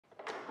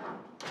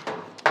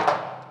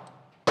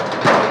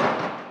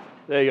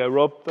There you go,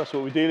 Rob, that's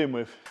what we're dealing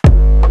with.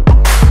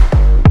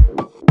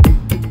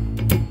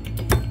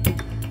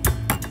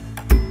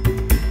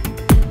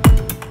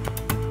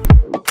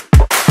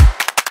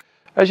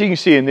 As you can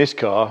see in this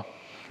car,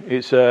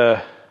 it's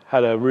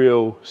had a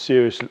real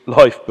serious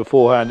life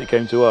beforehand it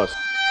came to us.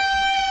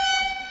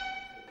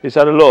 It's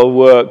had a lot of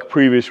work,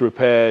 previous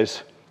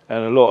repairs,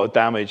 and a lot of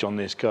damage on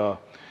this car.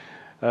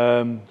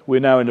 We're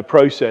now in the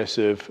process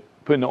of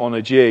putting it on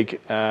a jig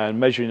and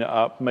measuring it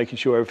up, making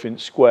sure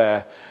everything's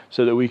square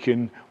so that we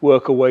can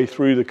work our way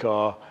through the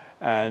car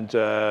and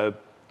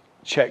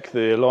check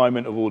the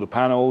alignment of all the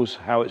panels,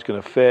 how it's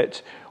going to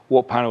fit,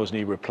 what panels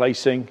need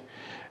replacing.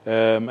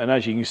 And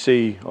as you can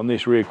see on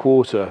this rear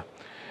quarter,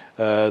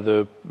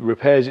 the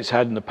repairs it's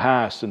had in the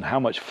past and how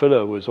much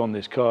filler was on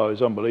this car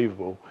is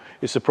unbelievable.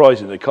 It's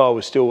surprising the car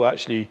was still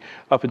actually,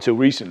 up until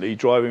recently,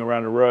 driving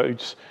around the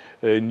roads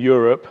in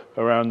Europe,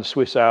 around the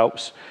Swiss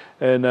Alps,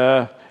 and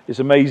it's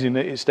amazing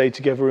that it stayed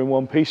together in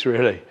one piece,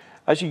 really.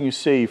 As you can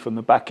see from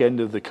the back end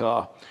of the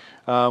car,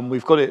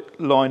 we've got it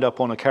lined up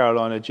on a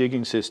Carolina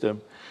jigging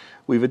system.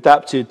 We've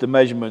adapted the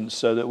measurements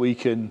so that we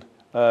can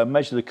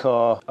measure the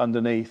car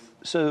underneath,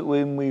 so that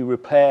when we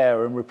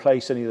repair and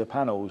replace any of the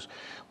panels,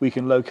 we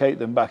can locate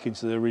them back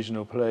into the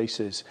original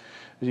places.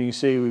 As you can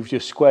see, we've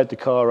just squared the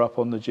car up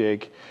on the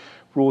jig,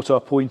 brought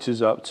our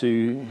pointers up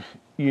to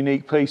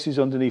unique places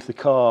underneath the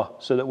car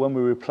so that when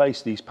we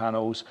replace these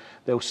panels,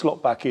 they'll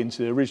slot back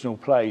into the original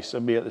place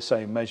and be at the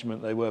same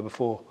measurement they were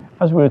before.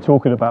 As we were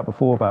talking about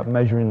before, about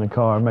measuring the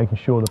car and making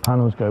sure the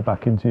panels go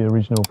back into the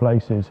original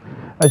places,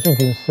 as you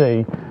can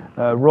see,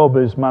 Rob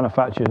has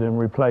manufactured and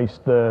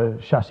replaced the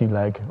chassis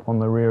leg on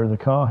the rear of the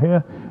car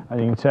here, and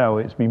you can tell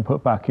it's been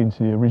put back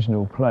into the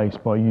original place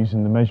by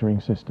using the measuring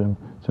system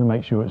to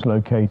make sure it's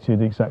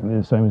located exactly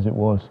the same as it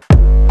was.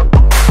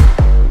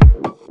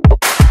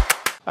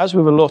 As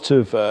with a lot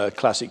of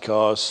classic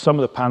cars, some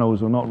of the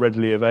panels are not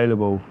readily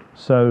available.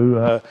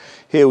 So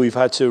here we've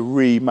had to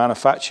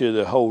remanufacture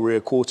the whole rear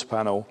quarter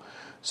panel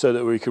so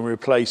that we can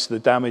replace the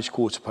damaged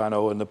quarter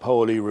panel and the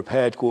poorly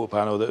repaired quarter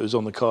panel that was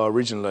on the car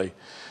originally.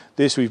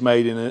 This we've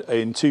made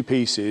in two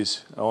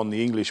pieces on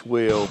the English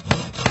wheel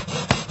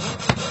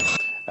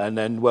and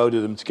then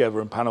welded them together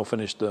and panel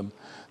finished them.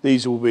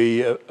 These will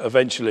be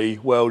eventually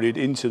welded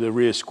into the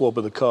rear squab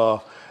of the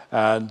car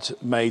and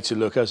made to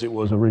look as it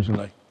was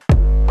originally.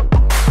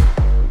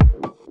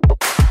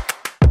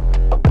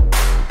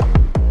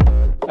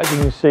 As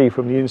you can see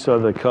from the inside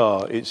of the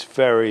car, it's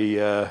very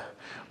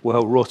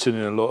well rotten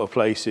in a lot of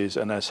places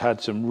and has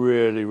had some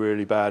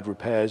really bad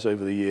repairs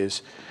over the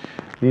years.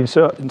 The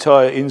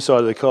entire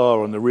inside of the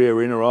car on the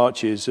rear inner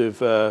arches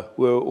were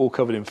all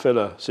covered in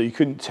filler, so you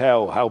couldn't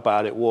tell how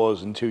bad it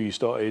was until you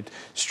started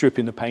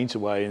stripping the paint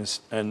away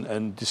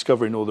and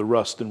discovering all the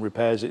rust and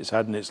repairs it's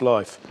had in its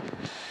life.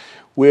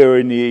 We're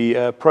in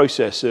the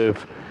process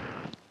of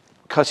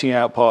cutting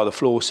out part of the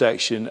floor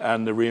section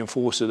and the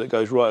reinforcer that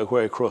goes right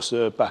away across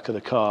the back of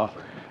the car,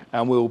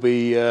 and we'll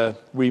be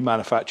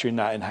remanufacturing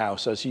that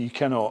in-house, as you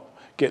cannot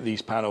get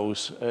these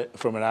panels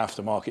from an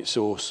aftermarket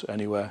source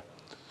anywhere.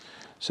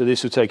 So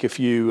this will take a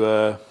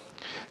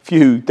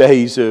few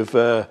days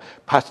of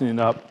patterning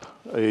up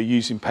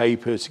using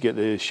paper to get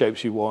the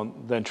shapes you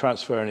want, then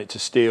transferring it to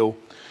steel,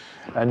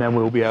 and then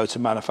we'll be able to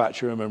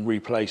manufacture them and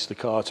replace the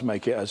car to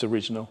make it as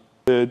original.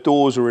 The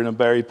doors are in a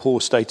very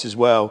poor state as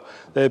well.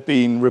 They've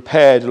been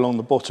repaired along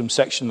the bottom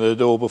section of the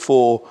door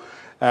before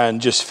and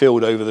just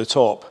filled over the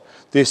top.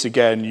 This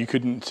again, you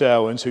couldn't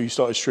tell until you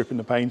started stripping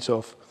the paint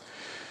off.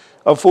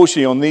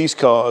 Unfortunately on these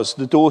cars,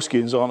 the door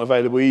skins aren't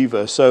available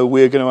either, so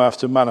we're going to have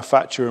to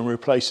manufacture and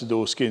replace the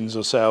door skins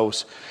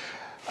ourselves.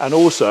 And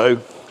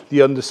also,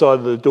 the underside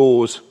of the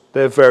doors,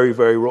 they're very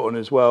rotten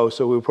as well,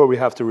 so we'll probably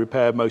have to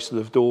repair most of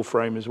the door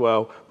frame as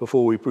well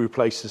before we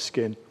replace the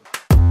skin.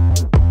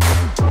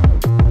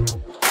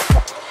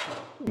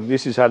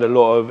 This has had a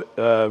lot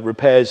of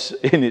repairs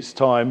in its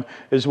time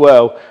as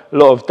well. A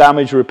lot of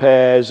damage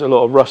repairs, a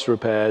lot of rust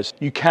repairs.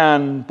 You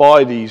can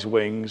buy these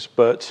wings,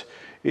 but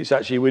it's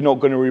actually, we're not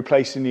going to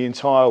replace the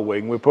entire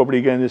wing. We're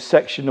probably going to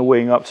section the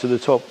wing up to the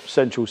top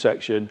central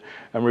section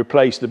and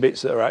replace the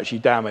bits that are actually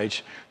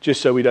damaged, just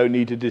so we don't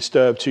need to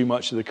disturb too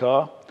much of the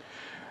car.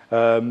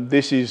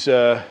 This is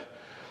the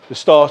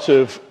start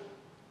of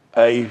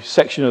a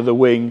section of the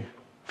wing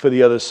for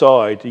the other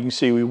side. You can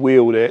see we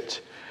wheeled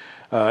it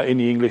in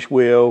the English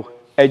wheel,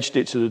 edged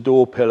it to the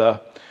door pillar,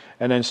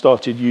 and then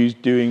started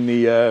doing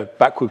the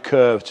backward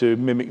curve to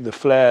mimic the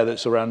flare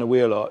that's around the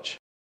wheel arch.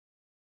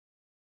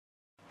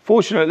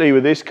 Fortunately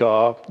with this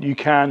car, you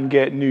can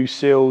get new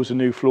sills and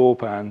new floor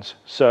pans,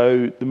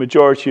 so the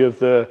majority of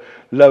the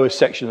lower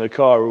section of the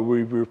car will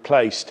be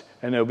replaced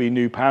and there'll be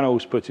new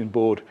panels put in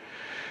board.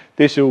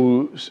 This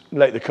will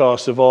let the car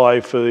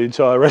survive for the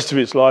entire rest of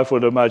its life,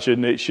 I'd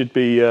imagine. It should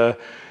be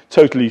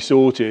totally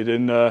sorted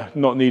and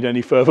not need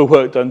any further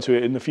work done to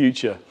it in the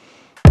future.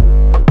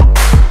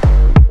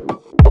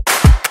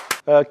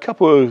 A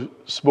couple of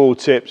small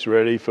tips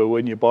really for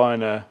when you're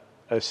buying a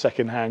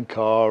second-hand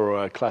car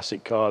or a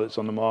classic car that's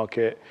on the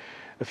market.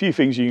 A few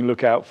things you can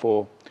look out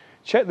for.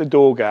 check the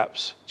door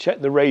gaps,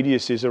 check the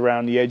radiuses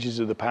around the edges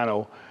of the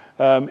panel.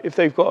 If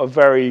they've got a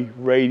very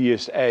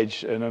radius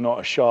edge and are not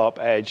a sharp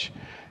edge,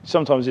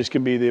 sometimes this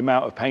can be the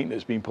amount of paint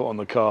that's been put on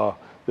the car,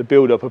 the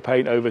build up of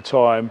paint over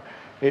time.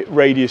 It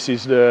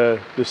radiuses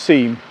the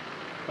seam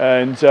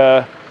and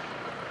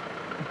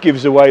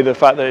gives away the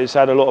fact that it's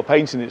had a lot of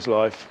paint in its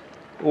life.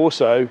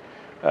 Also,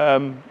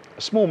 a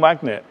small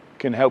magnet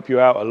can help you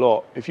out a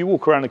lot. If you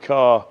walk around a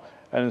car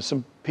and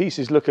some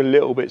pieces look a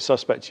little bit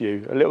suspect to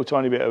you, a little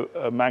tiny bit of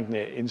a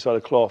magnet inside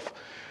a cloth,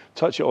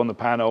 touch it on the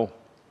panel.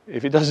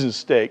 If it doesn't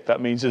stick,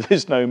 that means that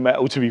there's no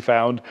metal to be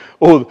found,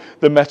 or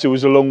the metal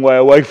is a long way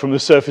away from the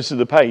surface of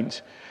the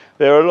paint.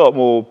 There are a lot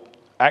more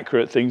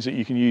accurate things that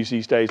you can use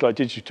these days, like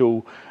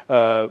digital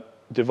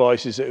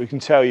devices that can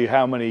tell you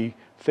how many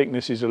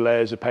thicknesses or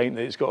layers of paint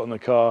that it's got on the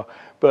car,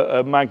 but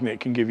a magnet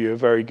can give you a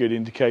very good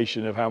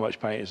indication of how much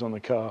paint is on the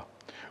car.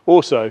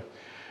 Also,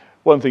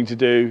 one thing to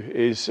do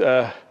is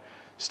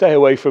stay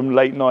away from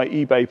late night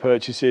eBay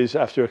purchases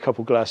after a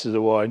couple glasses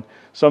of wine.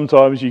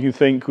 Sometimes you can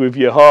think with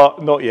your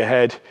heart, not your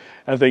head,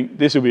 and think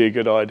this will be a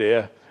good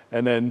idea,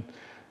 and then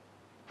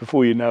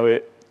before you know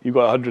it, you've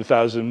got a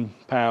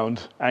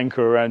 £100,000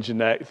 anchor around your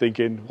neck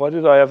thinking, why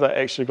did I have that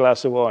extra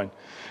glass of wine?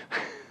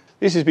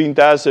 This has been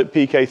Daz at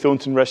PK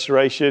Thornton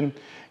Restoration.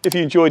 If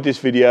you enjoyed this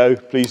video,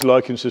 please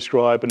like and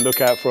subscribe and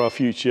look out for our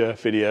future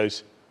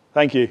videos.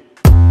 Thank you.